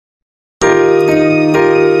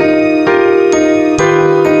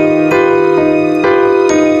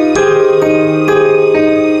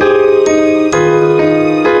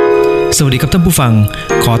วัสดีครับท่านผู้ฟัง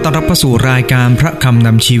ขอต้อนรับเข้าสู่รายการพระคำน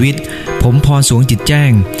ำชีวิตผมพรสวงจิตแจ้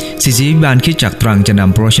งศิษยาภิบาลคริสตจักรตรังจะน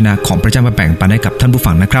ำพระวจนะของพระเจ้ามาแบ่งปันให้กับท่านผู้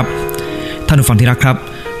ฟังนะครับท่านผู้ฟังที่รักครับ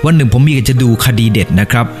วันหนึ่งผมมีจะดูคดีเด็ดนะ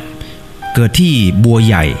ครับเกิดที่บัว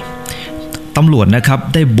ใหญ่ตำรวจนะครับ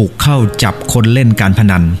ได้บุกเข้าจับคนเล่นการพ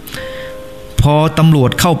นันพอตำรวจ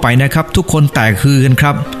เข้าไปนะครับทุกคนแตกฮือกันค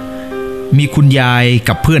รับมีคุณยาย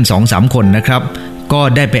กับเพื่อน 2-3 คนนะครับก็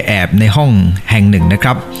ได้ไปแอบในห้องแห่งหนึ่งนะค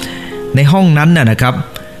รับในห้องนั้นนะครับ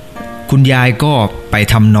คุณยายก็ไป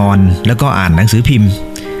ทำนอนแล้วก็อ่านหนังสือพิมพ์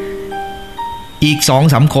อีก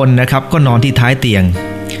 2-3 คนนะครับก็นอนที่ท้ายเตียง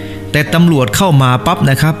แต่ตำรวจเข้ามาปั๊บ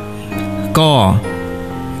นะครับก็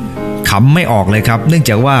ขำไม่ออกเลยครับเนื่อง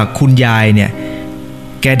จากว่าคุณยายเนี่ย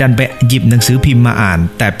แกดันไปหยิบหนังสือพิมพ์มาอ่าน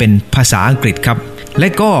แต่เป็นภาษาอังกฤษครับและ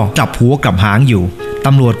ก็กลับหัวกลับหางอยู่ต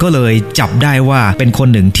ำรวจก็เลยจับได้ว่าเป็นคน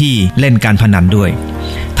หนึ่งที่เล่นการพนันด้วย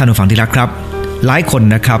ท่านผู้ฟังที่รักครับหลายคน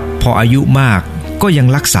นะครับพออายุมากก็ยัง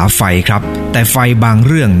รักษาไฟครับแต่ไฟบาง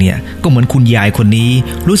เรื่องเนี่ยก็เหมือนคุณยายคนนี้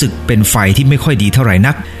รู้สึกเป็นไฟที่ไม่ค่อยดีเท่าไหร่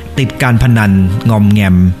นักติดการพนันงอมแง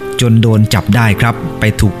มจนโดนจับได้ครับไป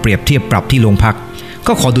ถูกเปรียบเทียบปรับที่โรงพัก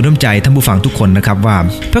ก็ขอดูน้ำใจท่านผู้ฟังทุกคนนะครับว่า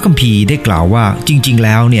พระคัมภีร์ได้กล่าวว่าจริงๆแ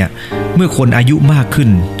ล้วเนี่ยเมื่อคนอายุมากขึ้น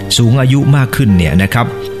สูงอายุมากขึ้นเนี่ยนะครับ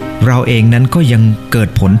เราเองนั้นก็ยังเกิด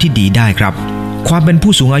ผลที่ดีได้ครับความเป็น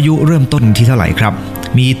ผู้สูงอายุเริ่มต้นที่เท่าไหร่ครับ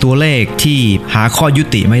มีตัวเลขที่หาข้อยุ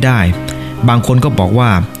ติไม่ได้บางคนก็บอกว่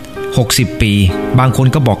า60ปีบางคน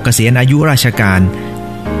ก็บอกเกษียณอายุราชการ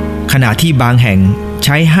ขณะที่บางแห่งใ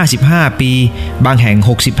ช้55ปีบางแห่ง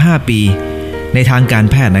65ปีในทางการ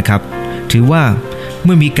แพทย์นะครับถือว่าเ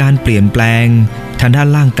มื่อมีการเปลี่ยนแปลงทางด้าน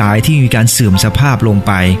ร่างกายที่มีการเสื่อมสภาพลงไ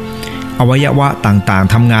ปอวัยวะต่าง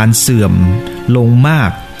ๆทำงานเสื่อมลงมา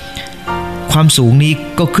กความสูงนี้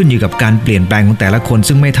ก็ขึ้นอยู่กับการเปลี่ยนแปลงของแต่ละคน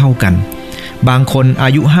ซึ่งไม่เท่ากันบางคนอา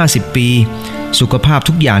ยุ50ปีสุขภาพ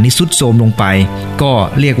ทุกอย่างนี้ทรุดโทรมลงไปก็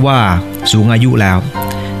เรียกว่าสูงอายุแล้ว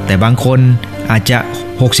แต่บางคนอาจจะ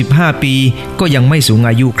65ปีก็ยังไม่สูง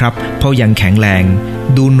อายุครับเพราะยังแข็งแรง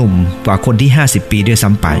ดูหนุ่มกว่าคนที่50ปีด้วยซ้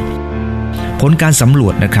ำไปผลการสำรว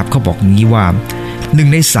จนะครับเขาบอกงี้ว่า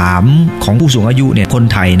1 ใน 3ของผู้สูงอายุเนี่ยคน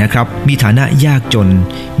ไทยนะครับมีฐานะยากจน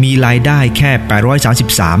มีรายได้แค่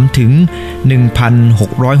833ถึง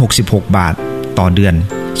 1,666 บาทต่อเดือน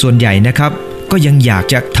ส่วนใหญ่นะครับก็ยังอยาก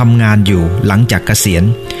จะทำงานอยู่หลังจากเกษียณ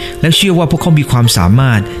และเชื่อว่าพวกเขามีความสาม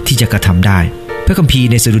ารถที่จะกระทำได้พระคัมภีร์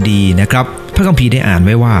ในสดุดีนะครับพระคัมภีร์ได้อ่านไ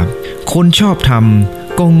ว้ว่าคนชอบธรรม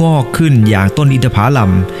ก็งอกขึ้นอย่างต้นอินทผลั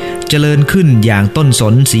มเจริญขึ้นอย่างต้นส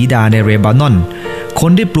นสีดาในเรบานอนค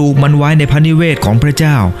นที่ปลูกมันไว้ในพระนิเวศของพระเ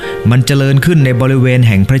จ้ามันเจริญขึ้นในบริเวณแ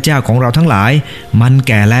ห่งพระเจ้าของเราทั้งหลายมันแ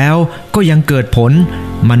ก่แล้วก็ยังเกิดผล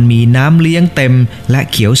มันมีน้ำเลี้ยงเต็มและ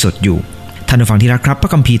เขียวสดอยู่ท่านผู้ฟังที่รักครับพร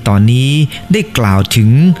ะคัมภีร์ตอนนี้ได้กล่าวถึง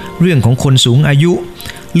เรื่องของคนสูงอายุ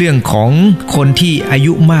เรื่องของคนที่อา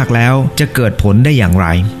ยุมากแล้วจะเกิดผลได้อย่างไร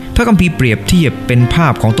พระคัมภีร์เปรียบเทียบเป็นภา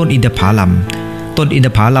พของต้นอินทผลัมต้นอินท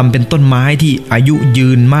ผลัมเป็นต้นไม้ที่อายุยื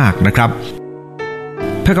นมากนะครับ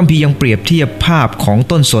พระคัมภีร์ยังเปรียบเทียบภาพของ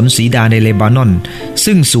ต้นสนสีดาในเลบานอน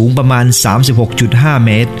ซึ่งสูงประมาณ 36.5 เ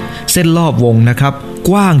มตรเส้นรอบวงนะครับ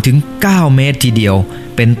กว้างถึง9 เมตรทีเดียว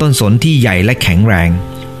เป็นต้นสนที่ใหญ่และแข็งแรง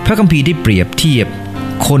พระคัมภีร์ได้เปรียบเทียบ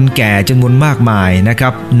คนแก่จำนวนมากมายนะครั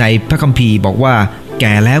บในพระคัมภีร์บอกว่าแ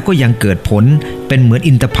ก่แล้วก็ยังเกิดผลเป็นเหมือน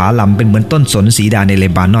อินทผลัมเป็นเหมือนต้นสนสีดาในเล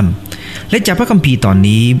บานอนและจากพระคัมภีร์ตอน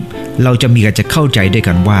นี้เราจะมีกันจะเข้าใจด้วย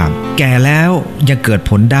กันว่าแก่แล้วยังเกิด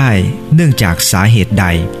ผลได้เนื่องจากสาเหตุใด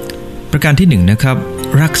ประการที่1นะครับ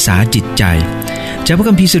รักษาจิตใจจากพระ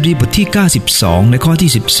คัมภีร์สดุดีบทที่92ในข้อ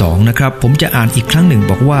ที่12นะครับผมจะอ่านอีกครั้งหนึ่ง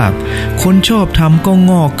บอกว่าคนชอบธรรมก็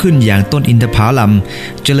งอกขึ้นอย่างต้นอินทผลัม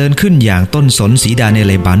เจริญขึ้นอย่างต้นสนสีดาในเ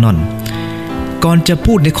ลบานอนก่อนจะ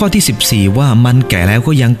พูดในข้อที่14ว่ามันแก่แล้ว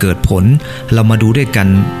ก็ยังเกิดผลเรามาดูด้วยกัน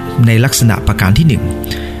ในลักษณะประการที่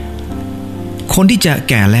1คนที่จะ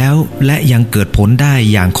แก่แล้วและยังเกิดผลได้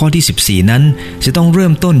อย่างข้อที่14นั้นจะต้องเริ่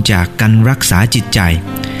มต้นจากการรักษาจิตใจ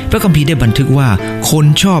พระคัมภีร์ได้บันทึกว่าคน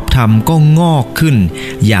ชอบธรรมก็งอกขึ้น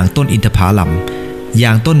อย่างต้นอินทผลัมอย่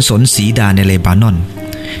างต้นสนสีดาในเลบานอน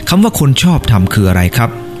คำว่าคนชอบธรรมคืออะไรครับ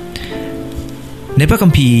ในพระคั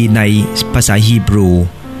มภีร์ในภาษาฮีบรู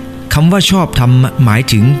คำว่าชอบธรรมหมาย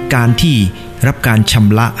ถึงการที่รับการช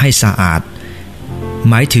ำระให้สะอาด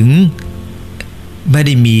หมายถึงไม่ไ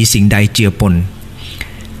ด้มีสิ่งใดเจือปน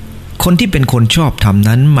คนที่เป็นคนชอบธรรม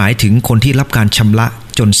นั้นหมายถึงคนที่รับการชำระ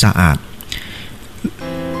จนสะอาด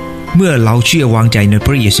เมื่อเราเชื่อวางใจในพ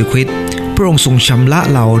ระเยซูคริสต์พระองค์ทรงชำระ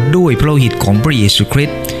เราด้วยพระโลหิตของพระเยซูคริส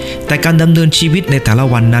ต์แต่การดำเนินชีวิตในแต่ละ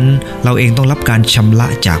วันนั้นเราเองต้องรับการชำระ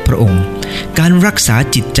จากพระองค์การรักษา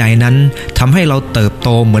จิตใจนั้นทำให้เราเติบโต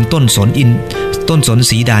เหมือนต้น ต้นสน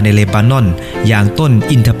สีดาในเลบานอนอย่างต้น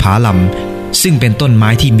อินทผลัมซึ่งเป็นต้นไม้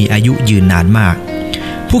ที่มีอายุยืนนานมาก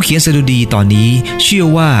ผู้เขียนสดุดีตอนนี้เชื่อ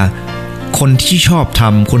ว่าคนที่ชอบธรร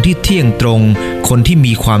มคนที่เที่ยงตรงคนที่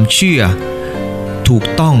มีความเชื่อถูก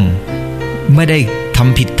ต้องไม่ได้ท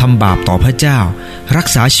ำผิดทำบาปต่อพระเจ้ารัก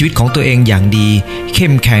ษาชีวิตของตัวเองอย่างดีเข้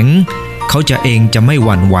มแข็งเขาจะไม่ห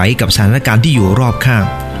วั่นไหวกับสถานการณ์ที่อยู่รอบข้าง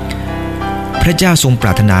พระเจ้าทรงปร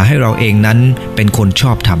ารถนาให้เราเองนั้นเป็นคนช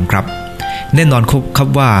อบธรรมครับแน่นอนครับ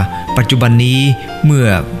ว่าปัจจุบันนี้เมื่อ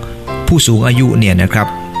ผู้สูงอายุเนี่ยนะครับ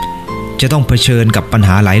จะต้องเผชิญกับปัญห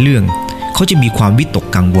าหลายเรื่องเขาจะมีความวิตก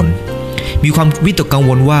กังว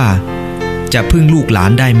ลว่าจะพึ่งลูกหลา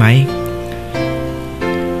นได้ไหม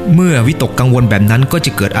เมื่อวิตกกังวลแบบนั้นก็จ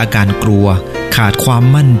ะเกิดอาการกลัวขาดความ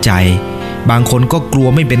มั่นใจบางคนก็กลัว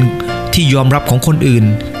ไม่เป็นที่ยอมรับของคนอื่น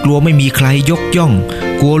กลัวไม่มีใครยกย่อง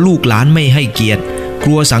กลัวลูกหลานไม่ให้เกียรติก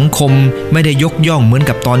ลัวสังคมไม่ได้ยกย่องเหมือน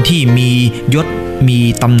กับตอนที่มียศมี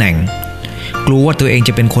ตำแหน่งกลัวว่าตัวเองจ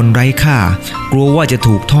ะเป็นคนไร้ค่ากลัวว่าจะ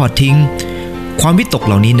ถูกทอดทิ้งความวิตกเ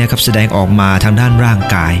หล่านี้นะครับแสดงออกมาทางด้านร่าง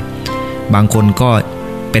กายบางคนก็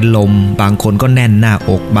เป็นลมบางคนก็แน่นหน้า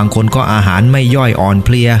อกบางคนก็อาหารไม่ย่อยอ่อนเพ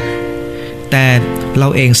ลียแต่เรา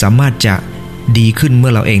เองสามารถจะดีขึ้นเมื่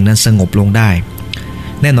อเราเองนั้นสงบลงได้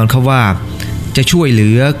แน่นอนครับว่าจะช่วยเหลื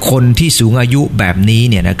อคนที่สูงอายุแบบนี้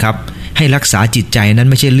เนี่ยนะครับให้รักษาจิตใจนั้น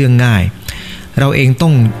ไม่ใช่เรื่องง่ายเราเองต้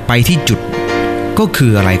องไปที่จุดก็คื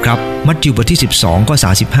ออะไรครับมัทธิวบทที่12ข้อ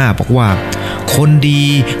35บอกว่าคนดี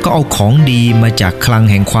ก็เอาของดีมาจากคลัง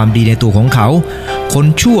แห่งความดีในตัวของเขาคน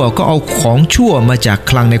ชั่วก็เอาของชั่วมาจาก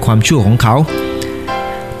คลังในความชั่วของเขา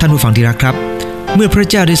ท่านผู้ฟังที่รักครับเมื่อพระ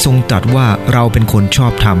เจ้าได้ทรงตรัสว่าเราเป็นคนชอ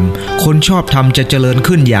บธรรมคนชอบธรรมจะเจริญ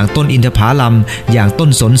ขึ้นอย่างต้นอินทผลัมอย่างต้น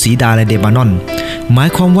สนสีดาในเลบานอนหมาย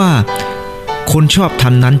ความว่าคนชอบธรร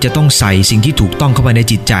มนั้นจะต้องใส่สิ่งที่ถูกต้องเข้าไปใน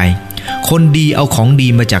จิตใจคนดีเอาของดี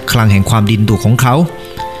มาจากคลังแห่งความดีตัวของเขา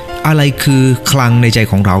อะไรคือคลังในใจ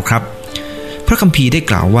ของเราครับพระคัมภีร์ได้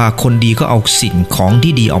กล่าวว่าคนดีก็เอาสิ่งของ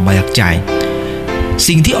ที่ดีออกมาจากใจ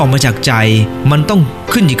สิ่งที่ออกมาจากใจมันต้อง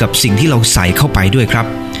ขึ้นอยู่กับสิ่งที่เราใส่เข้าไปด้วยครับ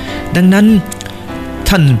ดังนั้น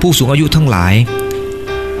ท่านผู้สูงอายุทั้งหลาย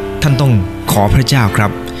ท่านต้องขอพระเจ้าครั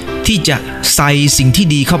บที่จะใส่สิ่งที่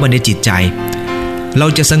ดีเข้ามาในจิตใจเรา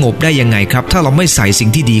จะสงบได้ยังไงครับถ้าเราไม่ใส่สิ่ง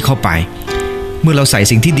ที่ดีเข้าไปเมื่อเราใส่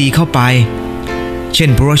สิ่งที่ดีเข้าไปเช่น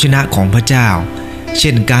พระวจนะของพระเจ้าเ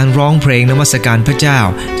ช่นการร้องเพลงนมัสการพระเจ้า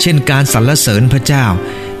เช่นการสรรเสริญพระเจ้า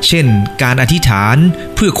เช่นการอธิษฐาน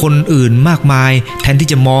เพื่อคนอื่นมากมายแทนที่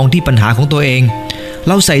จะมองที่ปัญหาของตัวเองเ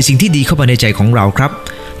ราใส่สิ่งที่ดีเข้าไปในใจของเราครับ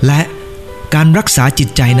และการรักษาจิต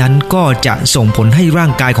ใจนั้นก็จะส่งผลให้ร่า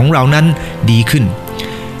งกายของเรานั้นดีขึ้น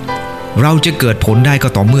เราจะเกิดผลได้ก็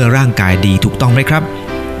ต่อเมื่อร่างกายดีถูกต้องไหมครับ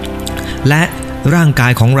และร่างกา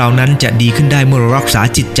ยของเรานั้นจะดีขึ้นได้เมื่อเรารักษา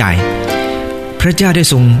จิตใจพระเจ้าได้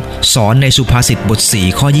ทรงสอนในสุภาษิตบท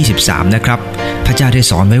4ข้อ23นะครับพระเจ้าได้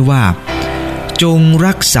สอนไว้ว่าจง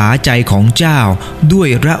รักษาใจของเจ้าด้วย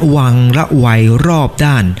ระวังระไวรอบ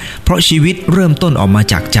ด้านเพราะชีวิตเริ่มต้นออกมา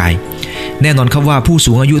จากใจแน่นอนครับว่าผู้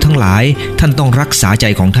สูงอายุทั้งหลายท่านต้องรักษาใจ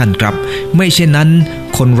ของท่านครับไม่เช่นนั้น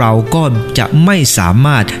คนเราก็จะไม่สาม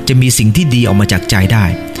ารถจะมีสิ่งที่ดีออกมาจากใจได้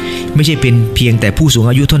ไม่ใช่เป็นเพียงแต่ผู้สูง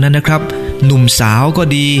อายุเท่านั้นนะครับหนุ่มสาวก็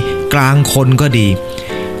ดีกลางคนก็ดี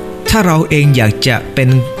ถ้าเราเองอยากจะเป็น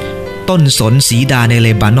ต้นสนสีดาในเล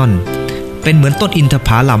บานอนเป็นเหมือนต้นอินทผ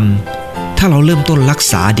ลัมถ้าเราเริ่มต้นรัก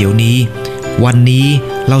ษาเดี๋ยวนี้วันนี้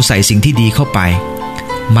เราใส่สิ่งที่ดีเข้าไป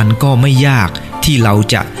มันก็ไม่ยากที่เรา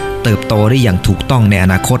จะเติบโตได้อย่างถูกต้องในอ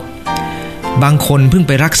นาคตบางคนเพิ่งไ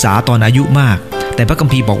ปรักษาตอนอายุมากแต่พระคัม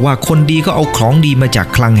ภีร์บอกว่าคนดีก็เอาของดีมาจาก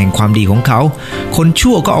คลังแห่งความดีของเขาคน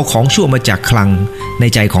ชั่วก็เอาของชั่วมาจากคลังใน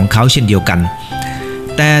ใจของเขาเช่นเดียวกัน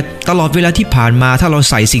แต่ตลอดเวลาที่ผ่านมาถ้าเรา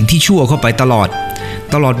ใส่สิ่งที่ชั่วเข้าไปตล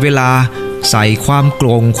อดเวลาใส่ความโกร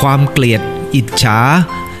ธความเกลียดอิจฉา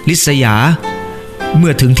ริษยาเมื่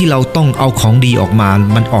อถึงที่เราต้องเอาของดีออกมา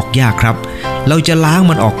มันออกยากครับเราจะล้าง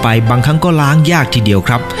มันออกไปบางครั้งก็ล้างยากทีเดียวค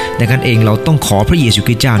รับดังนั้นเองเราต้องขอพระเยซูค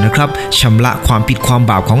ริสต์เจ้านะครับชำระความผิดความ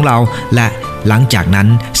บาปของเราและหลังจากนั้น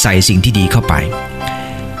ใส่สิ่งที่ดีเข้าไป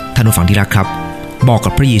ท่านผู้ฟังที่รักครับบอกกั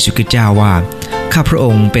บพระเยซูคริสต์เจ้าว่าข้าพระอ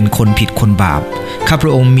งค์เป็นคนผิดคนบาปข้าพร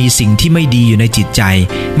ะองค์มีสิ่งที่ไม่ดีอยู่ในจิตใจ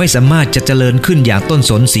ไม่สามารถจะเจริญขึ้นอย่างต้น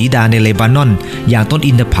สนสีดาในเลบานอนอย่างต้น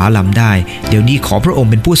อินทผลัมได้เดี๋ยวนี้ขอพระองค์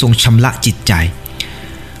เป็นผู้ทรงชำระจิตใจ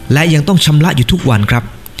และยังต้องชำระอยู่ทุกวันครับ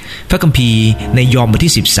พระคัมภีร์ในยอห์นบท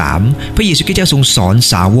ที่13พระเยซูคริสต์เจ้าทรงสอน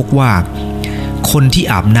สาวกว่าคนที่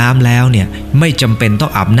อาบน้ำแล้วเนี่ยไม่จำเป็นต้อ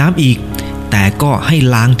งอาบน้ำอีกแต่ก็ให้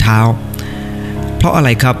ล้างเท้าเพราะอะไร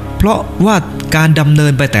ครับเพราะว่าการดำเนิ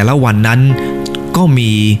นไปแต่ละวันนั้นก็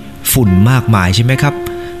มีฝุ่นมากมายใช่ไหมครับ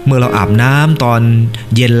เมื่อเราอาบน้ำตอน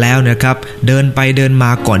เย็นแล้วนะครับเดินไปเดินม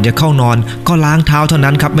าก่อนจะเข้านอนก็ล้างเท้าเท่า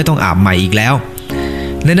นั้นครับไม่ต้องอาบใหม่อีกแล้ว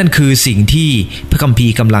และนั่นคือสิ่งที่พระคัมภี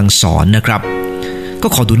ร์กำลังสอนนะครับก็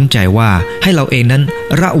ขอดูน้ำใจว่าให้เราเองนั้น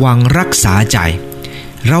ระวังรักษาใจ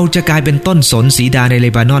เราจะกลายเป็นต้นสนสีดาในเล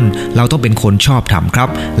บานอนเราต้องเป็นคนชอบธรรมครับ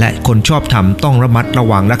และคนชอบธรรมต้องระมัดระ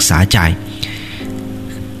วังรักษาใจ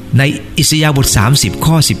ในอิสยาห์บท30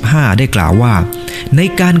ข้อ15ได้กล่าวว่าใน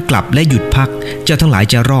การกลับและหยุดพักเจ้าทั้งหลาย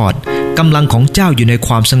จะรอดกำลังของเจ้าอยู่ในค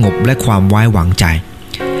วามสงบและความไว้วางใจ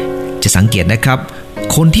จะสังเกตนะครับ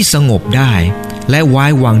คนที่สงบได้และไว้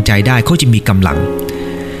วางใจได้เขาจะมีกำลัง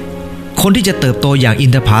คนที่จะเติบโตอย่างอิ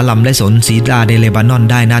นทผลัมและสนสีดาในเลบานอน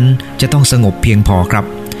ได้นั้นจะต้องสงบเพียงพอครับ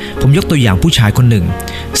ผมยกตัวอย่างผู้ชายคนหนึ่ง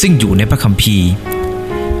ซึ่งอยู่ในพระคัมภีร์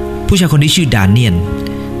ผู้ชายคนนี้ชื่อดาเนียล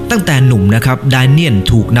ตั้งแต่หนุ่มนะครับดาเนียล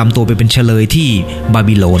ถูกนำตัวไปเป็นเฉลยที่บา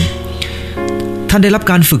บิโลนท่านได้รับ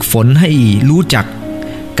การฝึกฝนให้รู้จัก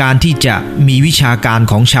การที่จะมีวิชาการ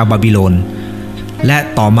ของชาวบาบิโลนและ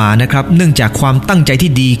ต่อมานะครับเนื่องจากความตั้งใจ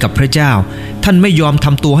ที่ดีกับพระเจ้าท่านไม่ยอมท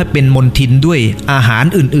ำตัวให้เป็นมลทินด้วยอาหาร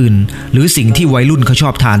อื่นๆหรือสิ่งที่วัยรุ่นเขาชอ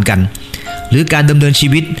บทานกันหรือการดำเนินชี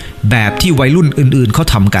วิตแบบที่วัยรุ่นอื่นๆเขา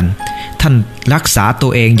ทำกันท่านรักษาตั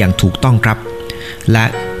วเองอย่างถูกต้องครับและ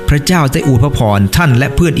พระเจ้าได้อวยพระพรท่านและ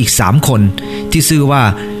เพื่อนอีก3คนที่ชื่อ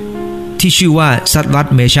ว่าซัดรัต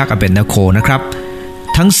เมชักอเบดนาโกนะครับ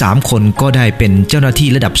ทั้ง3คนก็ได้เป็นเจ้าหน้าที่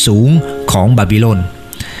ระดับสูงของบาบิโลน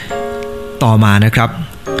ต่อมานะครับ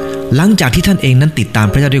หลังจากที่ท่านเองนั้นติดตาม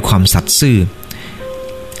พระเจ้าด้วยความสัตย์ซื่อ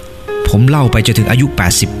ผมเล่าไปจนถึงอายุ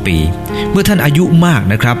80ปีเมื่อท่านอายุมาก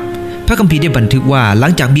นะครับพระคัมภีร์ได้บันทึกว่าหลั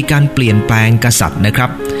งจากมีการเปลี่ยนแปลงกษัตริย์นะครับ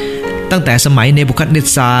ตั้งแต่สมัยเนบูคัดเน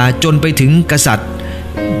ซาร์จนไปถึงกษัตริย์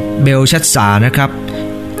เบลชัสซาร์นะครับ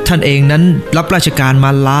ท่านเองนั้นรับราชการม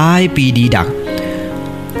าหลายปีดีดัก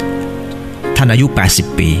ท่านอายุ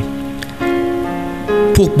80ปี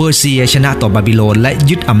พวกเปอร์เซียชนะต่อบาบิโลนและ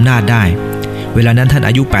ยึดอำนาจได้เวลานั้นท่าน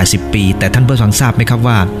อายุ80ปีแต่ท่านผู้ฟังทราบไหมครับ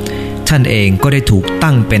ว่าท่านเองก็ได้ถูก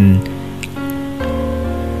ตั้งเป็น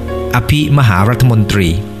อภิมหารัฐมนตรี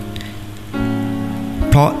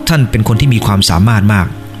เพราะท่านเป็นคนที่มีความสามารถมาก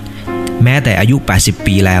แม้แต่อายุ80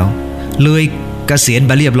ปีแล้วเลยเกษียณไ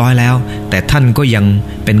ปเรียบร้อยแล้วแต่ท่านก็ยัง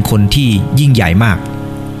เป็นคนที่ยิ่งใหญ่มาก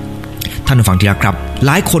ท่านผู้ฟังที่รักครับห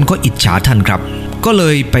ลายคนก็อิจฉาท่านครับก็เล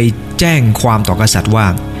ยไปแจ้งความต่อกษัตริย์ว่า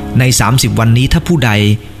ใน30วันนี้ถ้าผู้ใด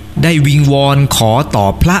ได้วิงวอนขอต่อ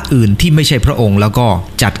พระอื่นที่ไม่ใช่พระองค์แล้วก็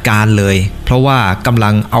จัดการเลยเพราะว่ากำลั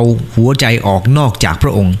งเอาหัวใจออกนอกจากพร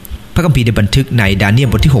ะองค์พระคัมภีร์ได้บันทึกในดาเนียล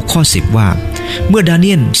บทที่6ข้อ10ว่าเมื่อดาเ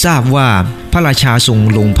นียลทราบว่าพระราชาทรง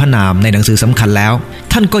ลงพระนามในหนังสือสำคัญแล้ว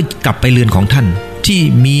ท่านก็กลับไปเรือนของท่านที่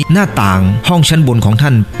มีหน้าต่างห้องชั้นบนของท่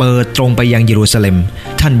านเปิดตรงไปยังเยรูซาเล็ม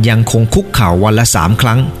ท่านยังคงคุกเข่าวันละ3 ค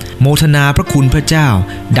รั้งโมทนาพระคุณพระเจ้า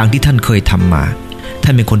ดังที่ท่านเคยทำมาท่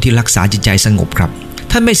านเป็นคนที่รักษาจิตใจสงบครับ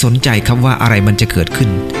ท่านไม่สนใจครับว่าอะไรมันจะเกิดขึ้น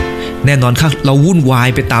แน่นอนครับเราวุ่นวาย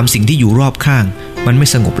ไปตามสิ่งที่อยู่รอบข้างมันไม่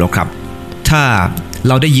สงบหรอกครับถ้าเ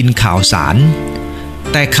ราได้ยินข่าวสาร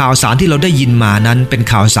แต่ข่าวสารที่เราได้ยินมานั้นเป็น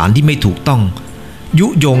ข่าวสารที่ไม่ถูกต้องยุ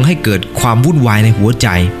ยงให้เกิดความวุ่นวายในหัวใจ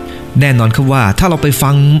แน่นอนครับว่าถ้าเราไปฟั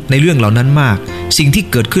งในเรื่องเหล่านั้นมากสิ่งที่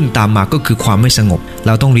เกิดขึ้นตามมาก็คือความไม่สงบเ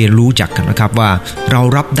ราต้องเรียนรู้จักกันนะครับว่าเรา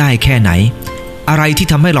รับได้แค่ไหนอะไรที่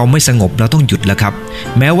ทำให้เราไม่สงบเราต้องหยุดแล้วครับ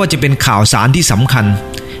แม้ว่าจะเป็นข่าวสารที่สำคัญ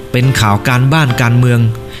เป็นข่าวการบ้านการเมือง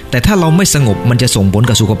แต่ถ้าเราไม่สงบมันจะส่งผล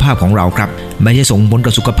กับสุขภาพของเราครับไม่ใช่ส่งผล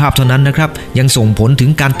กับสุขภาพเท่านั้นนะครับยังส่งผลถึง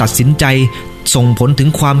การตัดสินใจส่งผลถึง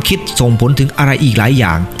ความคิดส่งผลถึงอะไรอีกหลายอ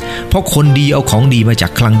ย่างเพราะคนดีเอาของดีมาจา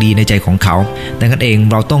กคลังดีในใจของเขาดังนั้นเอง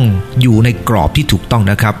เราต้องอยู่ในกรอบที่ถูกต้อง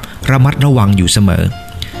นะครับระมัดระวังอยู่เสมอ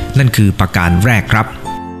นั่นคือประการแรกครับ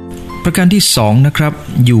ประการที่2นะครับ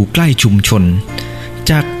อยู่ใกล้ชุมชน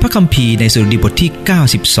จากพระคัมภีร์ในสดุดีบทที่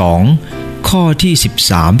92ข้อที่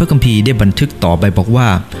13พระคัมภีร์ได้บันทึกต่อไปบอกว่า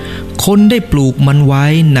คนได้ปลูกมันไว้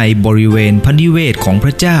ในบริเวณพระนิเวศของพร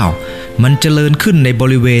ะเจ้ามันเจริญขึ้นในบ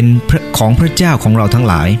ริเวณของพระเจ้าของเราทั้ง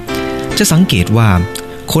หลายจะสังเกตว่า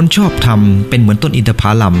คนชอบธรรมเป็นเหมือนต้นอินทผ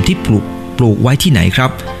ลัมที่ปลูกไว้ที่ไหนครั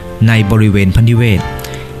บในบริเวณพระนิเวศ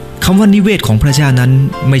คำว่านิเวศของพระเจ้านั้น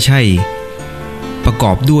ไม่ใช่ประก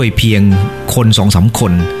อบด้วยเพียงคน 2-3 ค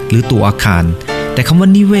นหรือตัวอาคารแต่คำว่า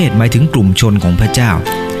นิเวศหมายถึงกลุ่มชนของพระเจ้า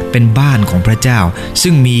เป็นบ้านของพระเจ้า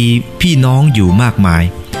ซึ่งมีพี่น้องอยู่มากมาย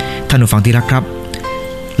ท่านผู้ฟังที่รักครับ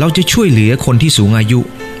เราจะช่วยเหลือคนที่สูงอายุ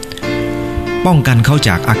ป้องกันเขาจ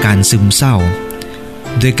ากอาการซึมเศร้า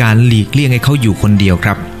โดยการหลีกเลี่ยงให้เขาอยู่คนเดียวค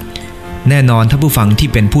รับแน่นอนท่านผู้ฟังที่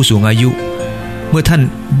เป็นผู้สูงอายุเมื่อท่าน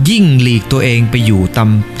ยิ่งหลีกตัวเองไปอยู่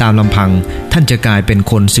ตามลำพังท่านจะกลายเป็น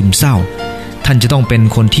คนซึมเศร้าท่านจะต้องเป็น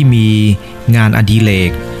คนที่มีงานอดิเร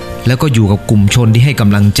ก แล้วก็อยู่กับกลุ่มชนที่ให้ก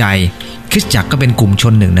ำลังใจคริสตจักรก็เป็นกลุ่มช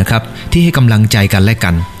นหนึ่งนะครับที่ให้กำลังใจกันและกั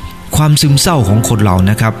นความซึมเศร้าของคนเรา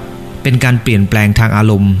นะครับเป็นการเปลี่ยนแปลงทางอา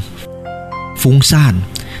รมณ์ฟุ้งซ่าน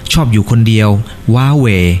ชอบอยู่คนเดียวว้าเหว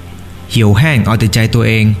เหี่ยวแห้งเอาแต่ใจตัว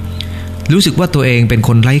เองรู้สึกว่าตัวเองเป็นค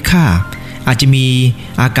นไร้ค่าอาจจะมี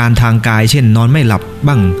อาการทางกายเช่นนอนไม่หลับ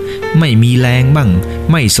บ้างไม่มีแรงบ้าง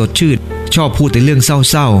ไม่สดชื่นชอบพูดแต่เรื่องเ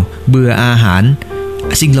ศร้าๆเบื่ออาหาร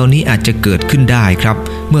สิ่งเหล่านี้อาจจะเกิดขึ้นได้ครับ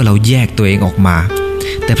เมื่อเราแยกตัวเองออกมา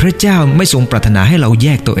แต่พระเจ้าไม่ทรงปรารถนาให้เราแย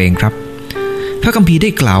กตัวเองครับพระคัมภีร์ได้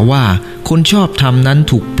กล่าวว่าคนชอบธรรมนั้น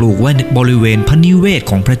ถูกปลูกไว้ในบริเวณพระนิเวศ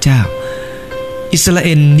ของพระเจ้าอิสราเอ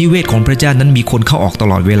ลนิเวศของพระเจ้านั้นมีคนเข้าออกต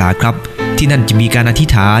ลอดเวลาครับที่นั่นจะมีการอธิ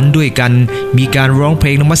ษฐานด้วยกันมีการร้องเพล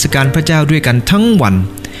งนมัสการพระเจ้าด้วยกันทั้งวัน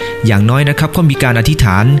อย่างน้อยนะครับก็มีการอธิษฐ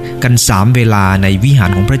านกัน3เวลาในวิหาร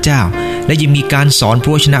ของพระเจ้าและยังมีการสอนพร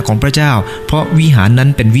ะวจนะของพระเจ้าเพราะวิหารนั้น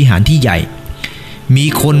เป็นวิหารที่ใหญ่มี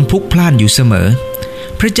คนพลุกพล่านอยู่เสมอ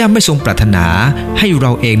พระเจ้าไม่ทรงปรารถนาให้เร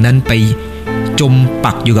าเองนั้นไปจม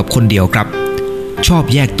ปักอยู่กับคนเดียวครับชอบ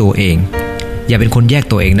แยกตัวเองอย่าเป็นคนแยก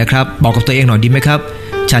ตัวเองนะครับบอกกับตัวเองหน่อยดีไหมครับ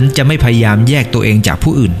ฉันจะไม่พยายามแยกตัวเองจาก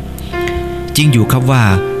ผู้อื่นจริงอยู่ครับว่า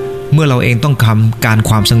เมื่อเราเองต้องการ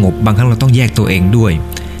ความสงบบางครั้งเราต้องแยกตัวเองด้วย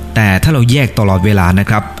แต่ถ้าเราแยกตลอดเวลานะ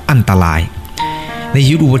ครับอันตรายใน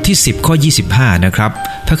ฮีบรูบทที่10ข้อ25นะครับ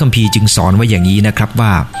พระคัมภีร์จึงสอนไว้อย่างนี้นะครับว่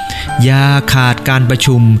าอย่าขาดการประ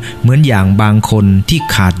ชุมเหมือนอย่างบางคนที่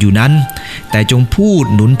ขาดอยู่นั้นแต่จงพูด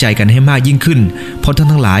หนุนใจกันให้มากยิ่งขึ้นเพราะท่าน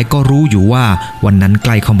ทั้งหลายก็รู้อยู่ว่าวันนั้นใก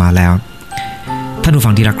ล้เข้ามาแล้วท่านผู้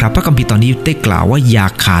ฟังที่รักครับพระคัมภีร์ตอนนี้ได้กล่าวว่าอย่า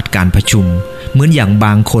ขาดการประชุมเหมือนอย่างบ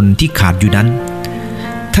างคนที่ขาดอยู่นั้น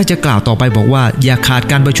ถ้าจะกล่าวต่อไปบอกว่าอย่าขาด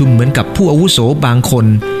การประชุมเหมือนกับผู้อาวุโสบางคน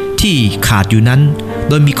ที่ขาดอยู่นั้น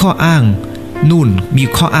โดยมีข้ออ้างนู่นมี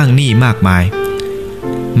ข้ออ้างนี่มากมาย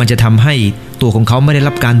มันจะทำให้ตัวของเขาไม่ได้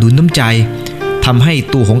รับการดุลน้ำใจทำให้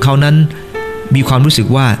ตัวของเขานั้นมีความรู้สึก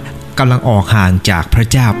ว่ากำลังออกห่างจากพระ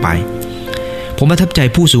เจ้าไปผมประทับใจ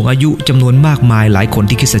ผู้สูงอายุจำนวนมากมายหลายคน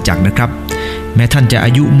ที่คริสตจักรนะครับแม้ท่านจะอ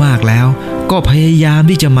ายุมากแล้วก็พยายาม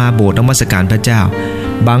ที่จะมาโบสถ์นมัสการพระเจ้า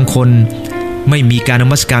บางคนไม่มีการน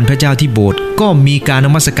มัสการพระเจ้าที่โบสถ์ก็มีการน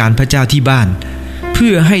มัสการพระเจ้าที่บ้านเ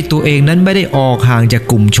พื่อให้ตัวเองนั้นไม่ได้ออกห่างจาก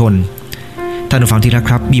กลุ่มชนท่านผู้ฟังที่รัก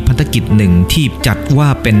ครับมีพันธกิจหนึ่งที่จัดว่า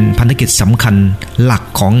เป็นพันธกิจสำคัญหลัก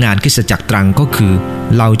ของงานคริสตจักรตรังก็คือ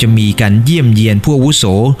เราจะมีการเยี่ยมเยียนผู้อาวุโส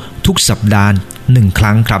ทุกสัปดาห์1ค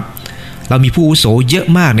รั้งครับเรามีผู้อาวุโสเยอะ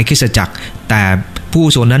มากในคริสตจักรแต่ผู้อา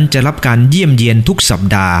วุโสนั้นจะรับการเยี่ยมเยียนทุกสัป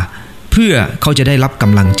ดาห์เพื่อเขาจะได้รับก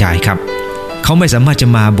ำลังใจครับเขาไม่สามารถจะ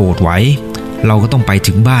มาโบสถ์ไหวเราก็ต้องไป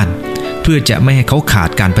ถึงบ้านเพื่อจะไม่ให้เขาขาด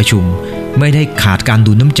การประชุมไม่ได้ขาดการ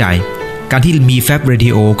ดูน้ำใจการที่มีแฟบเรดิ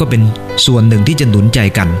โอก็เป็นส่วนหนึ่งที่จะหนุนใจ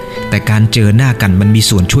กันแต่การเจอหน้ากันมันมี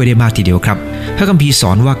ส่วนช่วยได้มากทีเดียวครับพระคัมภีร์ส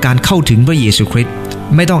อนว่าการเข้าถึงพระเยซูคริสต์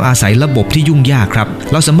ไม่ต้องอาศัยระบบที่ยุ่งยากครับ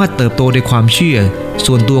เราสามารถเติบโตด้วยความเชื่อ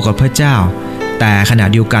ส่วนตัวกับพระเจ้าแต่ขณะ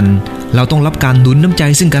เดียวกันเราต้องรับการหนุนน้ำใจ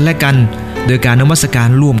ซึ่งกันและกันโดยการนมัสการ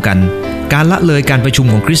ร่วมกันการละเลยการประชุม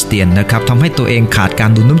ของคริสเตียนนะครับทำให้ตัวเองขาดการ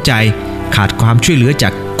หนุนน้ำใจขาดความช่วยเหลือจา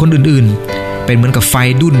กคนอื่นๆเป็นเหมือนกับไฟ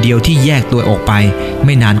ดุ้นเดียวที่แยกตัวออกไปไ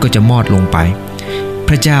ม่นานก็จะมอดลงไปพ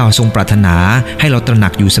ระเจ้าทรงปรารถนาให้เราตระหนั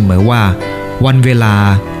กอยู่เสมอว่าวันเวลา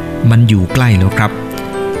มันอยู่ใกล้แล้วครับ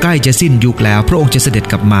ใกล้จะสิ้นยุคแล้วพระองค์จะเสด็จ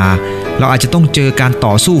กลับมาเราอาจจะต้องเจอการ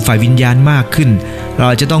ต่อสู้ฝ่ายวิญญาณมากขึ้นเรา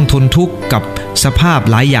อาจจะต้องทนทุกข์กับสภาพ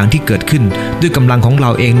หลายอย่างที่เกิดขึ้นด้วยกำลังของเร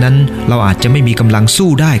าเองนั้นเราอาจจะไม่มีกำลังสู้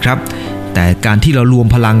ได้ครับแต่การที่เรารวม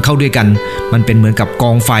พลังเข้าด้วยกันมันเป็นเหมือนกับก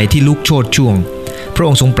องไฟที่ลุกโชติช่วงพระอ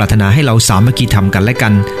งค์ทรงปรารถนาให้เราสามัคคีธรรมกันและกั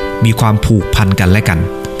นมีความผูกพันกันและกัน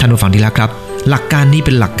ท่านผู้ฟังที่รักครับหลักการนี้เ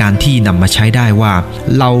ป็นหลักการที่นำมาใช้ได้ว่า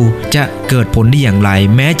เราจะเกิดผลได้อย่างไร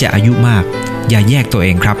แม้จะอายุมากอย่าแยกตัวเอ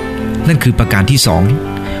งครับนั่นคือประการที่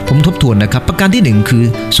2ผมทบทวนนะครับประการที่1คือ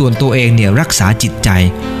ส่วนตัวเองเนี่ยรักษาจิตใจ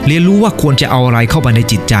เรียนรู้ว่าควรจะเอาอะไรเข้าไปใน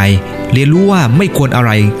จิตใจเรียนรู้ว่าไม่ควรอะไ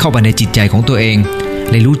รเข้าไปในจิตใจของตัวเอง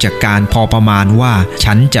เรียนรู้จากการพอประมาณว่า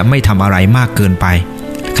ฉันจะไม่ทำอะไรมากเกินไป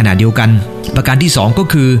ขณะเดียวกันประการที่2ก็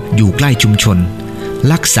คืออยู่ใกล้ชุมชน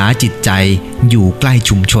รักษาจิตใจอยู่ใกล้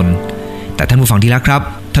ชุมชนแต่ท่านผู้ฟังที่รักครับ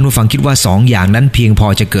ท่านผู้ฟังคิดว่า2อย่างนั้นเพียงพอ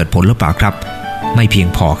จะเกิดผลหรือเปล่าครับไม่เพียง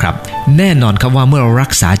พอครับแน่นอนครับว่าเมื่อเรารั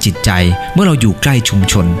กษาจิตใจเมื่อเราอยู่ใกล้ชุม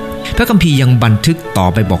ชนพระคัมภีร์ยังบันทึกต่อ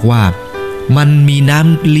ไปบอกว่ามันมีน้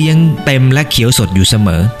ำเลี้ยงเต็มและเขียวสดอยู่เสม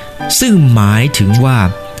อซึ่งหมายถึงว่า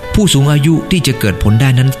ผู้สูงอายุที่จะเกิดผลได้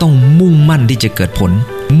นั้นต้องมุ่งมั่นที่จะเกิดผล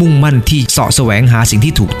มุ่งมั่นที่เสาะแสวงหาสิ่ง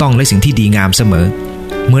ที่ถูกต้องและสิ่งที่ดีงามเสมอ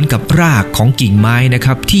เหมือนกับรากของกิ่งไม้นะค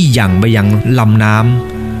รับที่หยั่งไปยังลำน้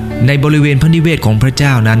ำในบริเวณพระนิเวศของพระเจ้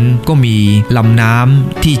านั้นก็มีลำน้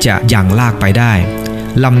ำที่จะหยั่งลากไปได้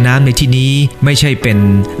ลำน้ำในที่นี้ไม่ใช่เป็น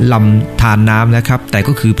ลำทานน้ำนะครับแต่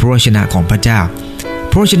ก็คือพระวจนะของพระเจ้า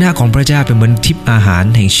พระวจนะของพระเจ้าเป็นเหมือนทิพย์อาหาร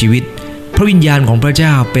แห่งชีวิตพระวิญญาณของพระเจ้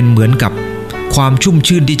าเป็นเหมือนกับความชุ่ม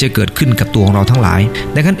ชื่นที่จะเกิดขึ้นกับตัวของเราทั้งหลาย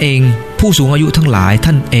ดังนั้นเองผู้สูงอายุทั้งหลาย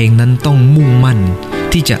ท่านเองนั้นต้องมุ่งมั่น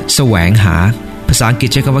ที่จะแสวงหาภาษาอังกฤษ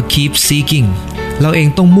ใช้คำว่า keep seeking เราเอง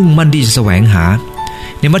ต้องมุ่งมั่นที่จะแสวงหา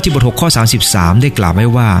ในมัทธิวบท 6 ข้อ 33ได้กล่าวไว้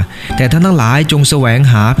ว่าแต่ท่านทั้งหลายจงแสวง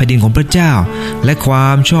หาแผ่นดินของพระเจ้าและควา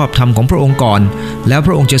มชอบธรรมของพระองค์ก่อนแล้วพ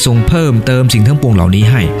ระองค์จะทรงเพิ่มเติมสิ่งทั้งปวงเหล่านี้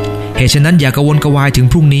ให้เหตุฉะนั้นอย่ากระวนกระวายถึง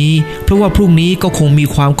พรุ่งนี้เพราะว่าพรุ่งนี้ก็คงมี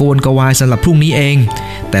ความกระวนกระวายสำหรับพรุ่งนี้เอง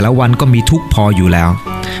แต่ละวันก็มีทุกข์พออยู่แล้ว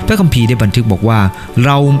พระคัมภีร์ได้บันทึกบอกว่าเร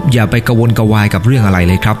าอย่าไปกระวนกระวายกับเรื่องอะไร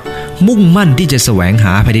เลยครับมุ่งมั่นที่จะแสวงห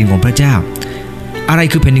าแผ่นดินของพระเจ้าอะไร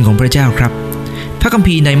คือแผ่นดินของพระเจ้าครับพระคัม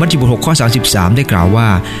ภีร์ในมัทธิวบท 6 ข้อ 33ได้กล่าวว่า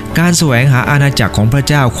การแสวงหาอาณาจักรของพระ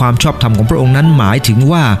เจ้าความชอบธรรมของพระองค์นั้นหมายถึง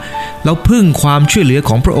ว่าเราพึ่งความช่วยเหลือ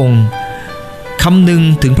ของพระองค์คำนึง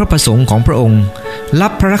ถึงพระประสงค์ของพระองค์รั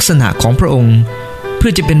บพระลักษณะของพระองค์เพื่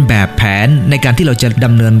อจะเป็นแบบแผนในการที่เราจะด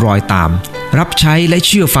ำเนินรอยตามรับใช้และเ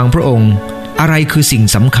ชื่อฟังพระองค์อะไรคือสิ่ง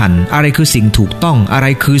สำคัญอะไรคือสิ่งถูกต้องอะไร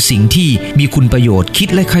คือสิ่งที่มีคุณประโยชน์คิด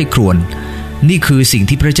และใคร่ครวญนี่คือสิ่ง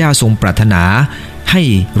ที่พระเจ้าทรงปรารถนาให้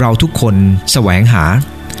เราทุกคนแสวงหา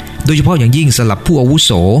โดยเฉพาะอย่างยิ่งสำหรับผู้อาวุโ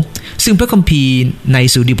สซึ่งพระคัมภีร์ใน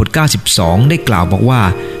สดุดีบท 92ได้กล่าวบอกว่า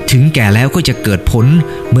ถึงแก่แล้วก็จะเกิดผล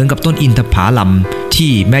เหมือนกับต้นอินทผลัม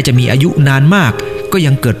ที่แม้จะมีอายุนานมากก็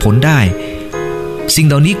ยังเกิดผลได้สิ่งเ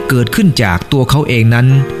หล่านี้เกิดขึ้นจากตัวเขาเองนั้น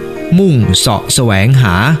มุ่งเสาะแสวงห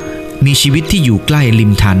ามีชีวิตที่อยู่ใกล้ริ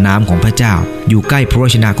มทานน้ำของพระเจ้าอยู่ใกล้พระว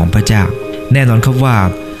จนะของพระเจ้าแน่นอนครับว่า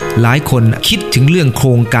หลายคนคิดถึงเรื่องโคร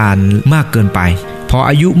งการมากเกินไปพอ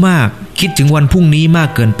อายุมากคิดถึงวันพรุ่งนี้มาก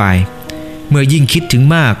เกินไปเมื่อยิ่งคิดถึง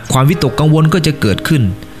มากความวิตกกังวลก็จะเกิดขึ้น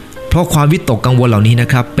เพราะความวิตกกังวลเหล่านี้นะ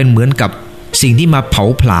ครับเป็นเหมือนกับสิ่งที่มาเผา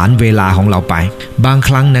ผลาญเวลาของเราไปบางค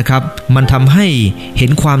รั้งนะครับมันทำให้เห็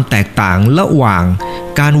นความแตกต่างระหว่าง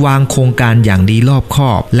การวางโครงการอย่างดีรอบค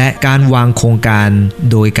อบและการวางโครงการ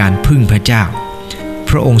โดยการพึ่งพระเจ้า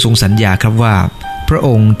พระองค์ทรงสัญญาครับว่าพระอ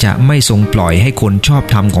งค์จะไม่ทรงปล่อยให้คนชอบ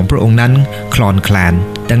ธรรมของพระองค์นั้นคลอนแคลน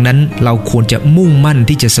ดังนั้นเราควรจะมุ่งมั่น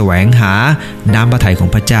ที่จะแสวงหาน้ำพระทัยของ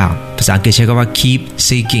พระเจ้าภาษาอังกฤษใช้คำว่า keep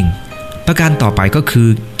seeking ประการต่อไปก็คือ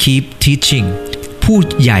keep teaching ผู้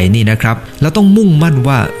ใหญ่นี่นะครับเราต้องมุ่งมั่น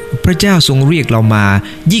ว่าพระเจ้าทรงเรียกเรามา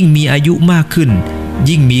ยิ่งมีอายุมากขึ้น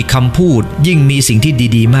ยิ่งมีคำพูดยิ่งมีสิ่งที่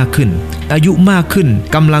ดีๆมากขึ้นอายุมากขึ้น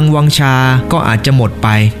กำลังวังชาก็อาจจะหมดไป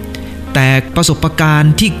แต่ประสบการ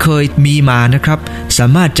ณ์ที่เคยมีมานะครับสา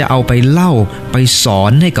มารถจะเอาไปเล่าไปสอ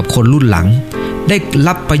นให้กับคนรุ่นหลังได้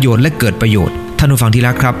รับประโยชน์และเกิดประโยชน์ท่านผู้ฟังที่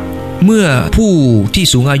รักครับเมื่อผู้ที่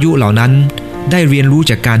สูงอายุเหล่านั้นได้เรียนรู้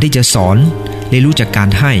จากการที่จะสอนเรียนรู้จากการ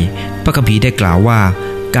ให้พระคัมภีร์ได้กล่าวว่า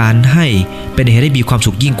การให้เป็นเหตุให้มีความ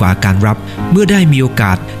สุขยิ่งกว่าการรับเมื่อได้มีโอก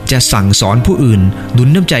าสจะสั่งสอนผู้อื่นหนุน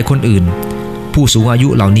น้ำใจคนอื่นผู้สูงอายุ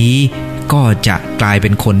เหล่านี้ก็จะกลายเป็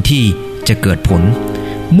นคนที่จะเกิดผล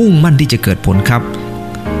มุ่งมั่นที่จะเกิดผลครับ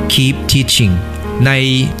keep teaching ใน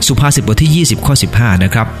สุภาษิตบทที่20ข้อ15น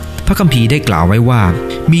ะครับพระคัมภีร์ได้กล่าวไว้ว่า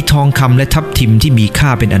มีทองคำและทับทิมที่มีค่า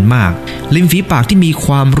เป็นอันมากริมฝีปากที่มีค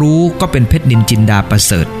วามรู้ก็เป็นเพชรนินจินดาประเ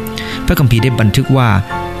สริฐพระคัมภีร์ได้บันทึกว่า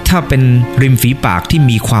ถ้าเป็นริมฝีปากที่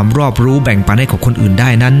มีความรอบรู้แบ่งปันให้กับคนอื่นได้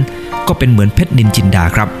นั้นก็เป็นเหมือนเพชรนินจินดา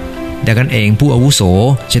ครับดังนั้นเองผู้อาวุโส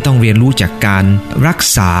จะต้องเรียนรู้จากการรัก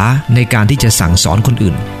ษาในการที่จะสั่งสอนคน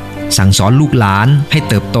อื่นสั่งสอนลูกหลานให้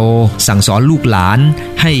เติบโตสั่งสอนลูกหลาน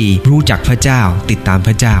ให้รู้จักพระเจ้าติดตามพ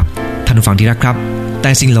ระเจ้าท่านผู้ฟังที่รักครับแ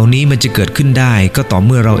ต่สิ่งเหล่านี้มันจะเกิดขึ้นได้ก็ต่อเ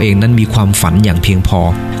มื่อเราเองนั้นมีความฝันอย่างเพียงพอ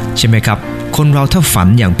ใช่ไหมครับคนเราถ้าฝัน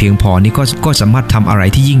อย่างเพียงพอนี่ก็สามารถทำอะไร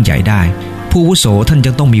ที่ยิ่งใหญ่ได้ผู้อาวุโสท่าน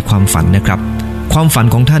จึงต้องมีความฝันนะครับความฝัน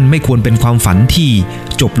ของท่านไม่ควรเป็นความฝันที่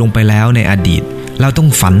จบลงไปแล้วในอดีตเราต้อง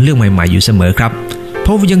ฝันเรื่องใหม่ๆอยู่เสมอครับเพร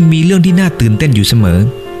าะยังมีเรื่องที่น่าตื่นเต้นอยู่เสมอ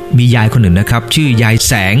มียายคนหนึ่งนะครับชื่อยาย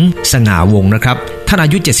แสงสง่าวงศ์นะครับท่านอา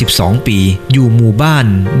ยุ72ปีอยู่หมู่บ้าน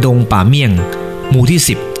ดงป่าเมี่ยงหมู่ที่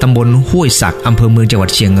10ตำบลห้วยสักอำเภอเมืองจังหวัด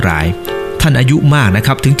เชียงรายท่านอายุมากนะค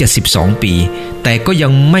รับถึง72ปีแต่ก็ยั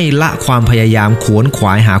งไม่ละความพยายามขวนขว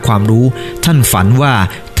ายหาความรู้ท่านฝันว่า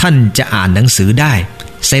ท่านจะอ่านหนังสือได้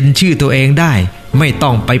เซ็นชื่อตัวเองได้ไม่ต้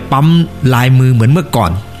องไปปั๊มลายมือเหมือนเมื่อก่อ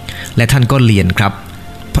นและท่านก็เรียนครับ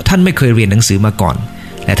เพราะท่านไม่เคยเรียนหนังสือมาก่อน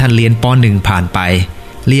และท่านเรียนป .1 ผ่านไป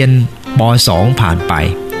เรียนป .2 ผ่านไป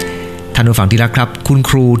ท่านผู้ฟังที่รักครับคุณ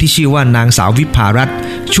ครูที่ชื่อว่านางสาววิภารัตน์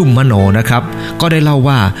ชุ่มมโนนะครับก็ได้เล่า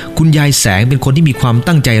ว่าคุณยายแสงเป็นคนที่มีความ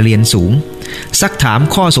ตั้งใจเรียนสูงซักถาม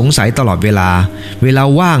ข้อสงสัยตลอดเวลา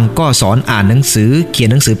ว่างก็สอนอ่านหนังสือเขียน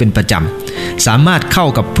หนังสือเป็นประจำสามารถเข้า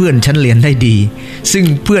กับเพื่อนชั้นเรียนได้ดีซึ่ง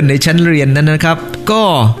เพื่อนในชั้นเรียนนั้นนะครับ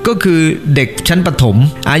ก็คือเด็กชั้นประถม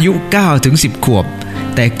อายุ 9-10 ขวบ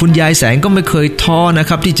แต่คุณยายแสงก็ไม่เคยท้อนะค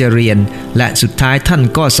รับที่จะเรียนและสุดท้ายท่าน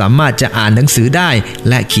ก็สามารถจะอ่านหนังสือได้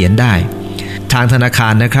และเขียนได้ทางธนาคา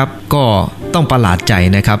รนะครับก็ต้องประหลาดใจ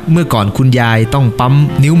นะครับเมื่อก่อนคุณยายต้องปั๊ม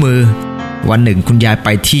นิ้วมือวันหนึ่งคุณยายไป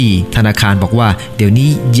ที่ธนาคารบอกว่าเดี๋ยวนี้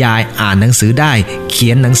ยายอ่านหนังสือได้เขี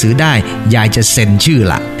ยนหนังสือได้ยายจะเซ็นชื่อ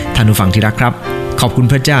ละท่านผู้ฟังที่รักครับขอบคุณ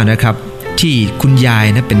พระเจ้านะครับที่คุณยาย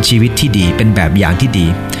นะเป็นชีวิตที่ดีเป็นแบบอย่างที่ดี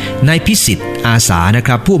นายพิสิทธิ์อาสานะค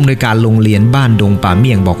รับผู้อำนวยการโรงเรียนบ้านดงป่าเ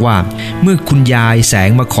มี่ยงบอกว่าเมื่อคุณยายแสง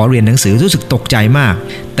มาขอเรียนหนังสือรู้สึกตกใจมาก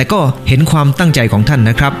แต่ก็เห็นความตั้งใจของท่าน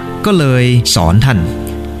นะครับก็เลยสอนท่าน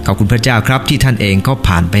ขอบคุณพระเจ้าครับที่ท่านเองก็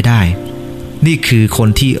ผ่านไปได้นี่คือคน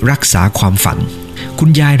ที่รักษาความฝันคุณ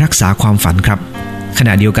ยายรักษาความฝันครับขณ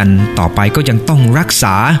ะเดียวกันต่อไปก็ยังต้องรักษ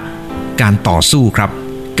าการต่อสู้ครับ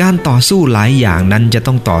การต่อสู้หลายอย่างนั้นจะ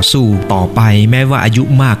ต้องต่อสู้ต่อไปแม้ว่าอายุ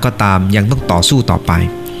มากก็ตามยังต้องต่อสู้ต่อไป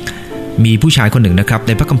มีผู้ชายคนหนึ่งนะครับใ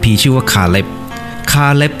นพระคัมภีร์ชื่อว่าคาเ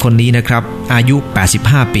ล็บคนนี้นะครับอายุ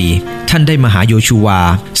85ปีท่านได้มาหาโยชูวา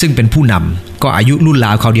ซึ่งเป็นผู้นำก็อายุรุ่นร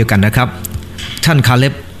าวเขาเดียวกันนะครับท่านคาเล็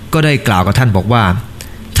บก็ได้กล่าวกับท่านบอกว่า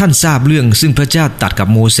ท่านทราบเรื่องซึ่งพระเจ้าตรัสกับ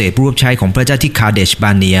โมเสสผู้รับใช้ของพระเจ้าที่คาเดชบ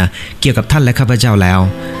าเนียเกี่ยวกับท่านและข้าพเจ้าแล้ว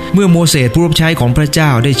เมื่อโมเสสผู้รับใช้ของพระเจ้า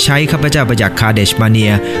ได้ใช้ข้าพเจ้าไปจากคาเดชบาเนี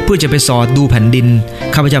ยเพื่อจะไปสอดดูแผ่นดิน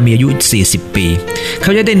ข้าพเจ้ามีอายุ40 ปีเข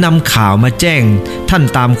าจะได้นำข่าวมาแจ้งท่าน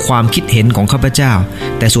ตามความคิดเห็นของข้าพเจ้า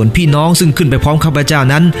แต่ส่วนพี่น้องซึ่งขึ้นไปพร้อมข้าพเจ้า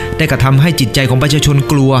นั้นได้กระทำให้จิตใจของประชาชน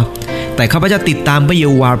กลัวแต่ข้าพเจ้าติดตามพระเยโ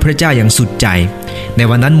ฮวาห์พระเจ้าอย่างสุดใจใน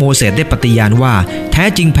วันนั้นโมเสสได้ปฏิญาณว่าแท้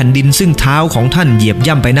จริงแผ่นดินซึ่งเท้าของท่านเหยียบ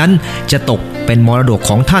ย่ำไปนั้นจะตกเป็นมรดก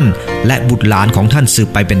ของท่านและบุตรหลานของท่านสืบ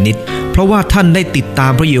ไปเป็นนิจเพราะว่าท่านได้ติดตา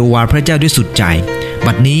มพระเยโฮวาห์พระเจ้าด้วยสุดใจ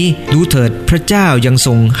บัดนี้ดูเถิดพระเจ้ายังท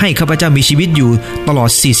รงให้ข้าพเจ้ามีชีวิตอยู่ตลอด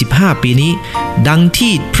45 ปีนี้ดัง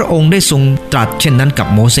ที่พระองค์ได้ทรงตรัสเช่นนั้นกับ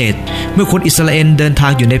โมเสสเมื่อคนอิสราเอลเดินทา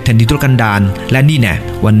งอยู่ในแผ่นดินทุรกันดารและนี่แน่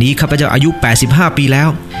วันนี้ข้าพเจ้าอายุ85 ปีแล้ว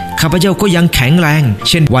ข้าพเจ้าก็ยังแข็งแรง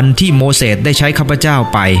เช่นวันที่โมเสสได้ใช้ข้าพเจ้า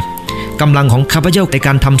ไปกำลังของข้าพเจ้าในก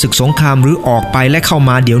ารทำศึกสงครามหรือออกไปและเข้า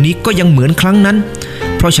มาเดี๋ยวนี้ก็ยังเหมือนครั้งนั้น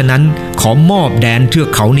เพราะฉะนั้นขอมอบแดนเทือก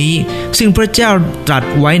เขานี้ซึ่งพระเจ้าตรัส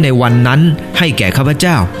ไว้ในวันนั้นให้แก่ข้าพเ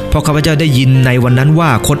จ้าเพราะข้าพเจ้าได้ยินในวันนั้นว่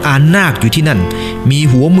าคนอานาคอยู่ที่นั่นมี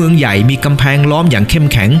หัวเมืองใหญ่มีกำแพงล้อมอย่างเข้ม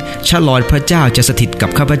แข็งชะลอยพระเจ้าจะสถิตกับ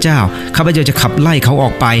ข้าพเจ้าจะขับไล่เขาอ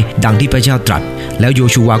อกไปดังที่พระเจ้าตรัสแล้วโย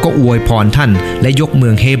ชูวาก็อวยพรท่านและยกเมื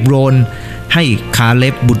องเฮบโรนให้คาเล็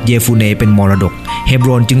บบุตรเยฟูเนเป็นมรดกเฮบโร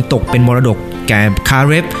นจึงตกเป็นมรดกแก่คา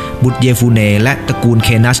เล็บบุตรเยฟูเนและตระกูลเค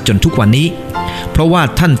นัสจนทุกวันนี้เพราะว่า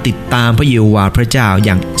ท่านติดตามพระเยโฮวาห์พระเจ้าอ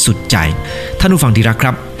ย่างสุดใจท่านผู้ฟังที่รักค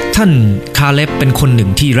รับท่านคาเล็บเป็นคนหนึ่ง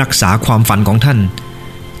ที่รักษาความฝันของท่าน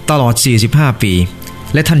ตลอด45 ปี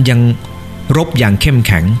และท่านยังรบอย่างเข้มแ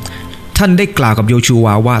ข็งท่านได้กล่าวกับโยชูว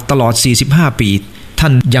าว่าตลอด45 ปีท่า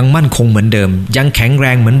นยังมั่นคงเหมือนเดิมยังแข็งแร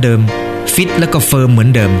งเหมือนเดิมฟิตและก็เฟิร์มเหมือน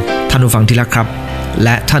เดิมท่านผู้ฟังที่รักครับแล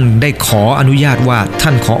ะท่านได้ขออนุญาตว่าท่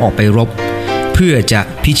านขอออกไปรบเพื่อจะ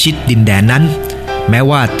พิชิตดินแดนนั้นแม้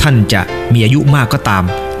ว่าท่านจะมีอายุมากก็ตาม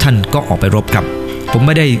ท่านก็ออกไปรบครับผมไ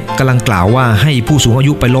ม่ได้กำลังกล่าวว่าให้ผู้สูงอา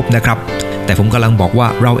ยุไปรบนะครับแต่ผมกำลังบอกว่า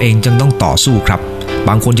เราเองจึงต้องต่อสู้ครับบ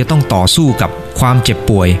างคนจะต้องต่อสู้กับความเจ็บ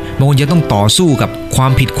ป่วยบางคนจะต้องต่อสู้กับควา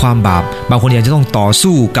มผิดความบาปบางคนจะต้องต่อ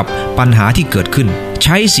สู้กับปัญหาที่เกิดขึ้นใ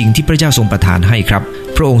ช้สิ่งที่พระเจ้าทรงประทานให้ครับ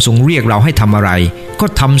พระองค์ทรงเรียกเราให้ทำอะไรก็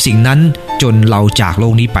ทำสิ่งนั้นจนเราจากโล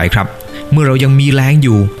กนี้ไปครับเมื่อเรายังมีแรงอ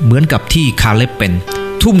ยู่เหมือนกับที่คาเล็บเป็น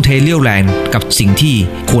ทุ่มเทเรี่ยวแรงกับสิ่งที่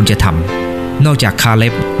ควรจะทำนอกจากคาเล็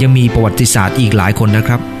บยังมีประวัติศาสตร์อีกหลายคนนะค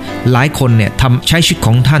รับหลายคนเนี่ยทำใช้ชีวิตข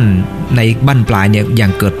องท่านในบั้นปลายเนี่ยอย่า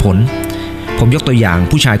งเกิดผลผมยกตัวอย่าง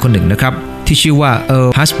ผู้ชายคนหนึ่งนะครับที่ชื่อว่า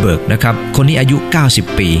ฮัสเบิร์กนะครับคนนี้อายุ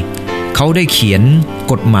90 ปีเขาได้เขียน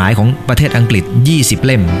กฎหมายของประเทศอังกฤษ20 เ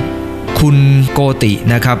ล่มคุณโกติ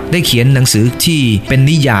นะครับได้เขียนหนังสือที่เป็น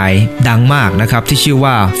นิยายดังมากนะครับที่ชื่อ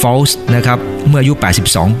ว่า False นะครับเมื่ออายุ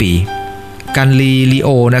82 ปีการลีโอ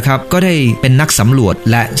นะครับก็ได้เป็นนักสำรวจ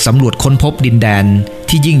และสำรวจค้นพบดินแดน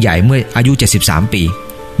ที่ยิ่งใหญ่เมื่ออายุ73 ปี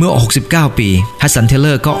เมื่อ69 ปีฮัสซันเทเล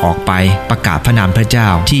อร์ก็ออกไปประกาศพระนามพระเจ้า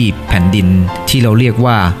ที่แผ่นดินที่เราเรียก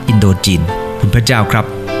ว่าอินโดจีนคุณพระเจ้าครับ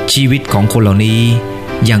ชีวิตของคนเหล่านี้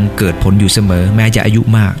ยังเกิดผลอยู่เสมอแม้จะอายุ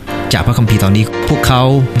มากจากพระคัมภีร์ตอนนี้พวกเขา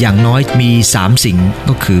อย่างน้อยมี3 สิ่ง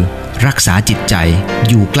ก็คือรักษาจิตใจ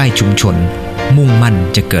อยู่ใกล้ชุมชนมุ่งมั่น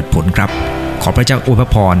จะเกิดผลครับ ขอพระเจ้าอวย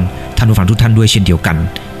พรท่านผู้ฟังทุกท่านด้วยเช่นเดียวกัน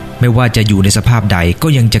ไม่ว่าจะอยู่ในสภาพใดก็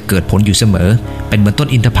ยังจะเกิดผลอยู่เสมอเป็นเหมือนต้น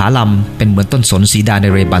อินทผลัมเป็นเหมือนต้นสนสีดาใน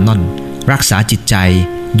เลบานอนรักษาจิตใจ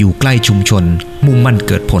อยู่ใกล้ชุมชนมุ่งมั่น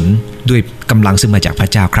เกิดผลด้วยกำลังซึ่งมาจากพระ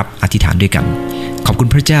เจ้าครับอธิษฐานด้วยกันขอบคุณ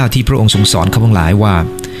พระเจ้าที่พระองค์ทรงสอนข้าพงหลายว่า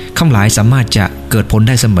ข้าพงหลายสามารถจะเกิดผลไ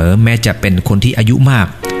ด้เสมอแม้จะเป็นคนที่อายุมาก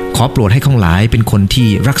ขอโปรดให้ข้าพงหลายเป็นคนที่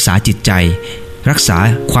รักษาจิตใจรักษา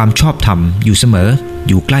ความชอบธรรมอยู่เสมอ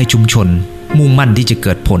อยู่ใกล้ชุมชนมุ่งมั่นที่จะเ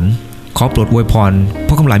กิดผลขอโปรดอวยพรเพ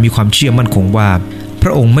ราะข้าพงหลายมีความเชื่อมั่นคงว่าพร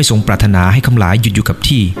ะองค์ไม่ทรงปรารถนาให้ข้าพงหลายหยุดอยู่กับ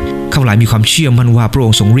ที่ข้าพงหลายมีความเชื่อมั่นว่าพระอ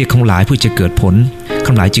งค์ทรงเรียกข้าพงหลายเพื่อจะเกิดผลข้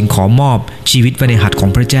าพงหลายจึงขอมอบชีวิตไว้ในหัตถ์ของ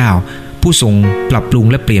พระเจ้าผู้ทรงปรับปรุง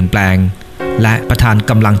และเปลี่ยนแปลงและประทาน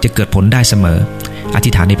กำลังจะเกิดผลได้เสมออธิ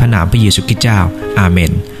ษฐานในพระนามพระเยซูคริสต์เจ้าอาเม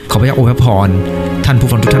นขอพระเจ้าอวยพรท่านผู้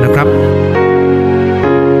ฟังทุกท่านนะครับ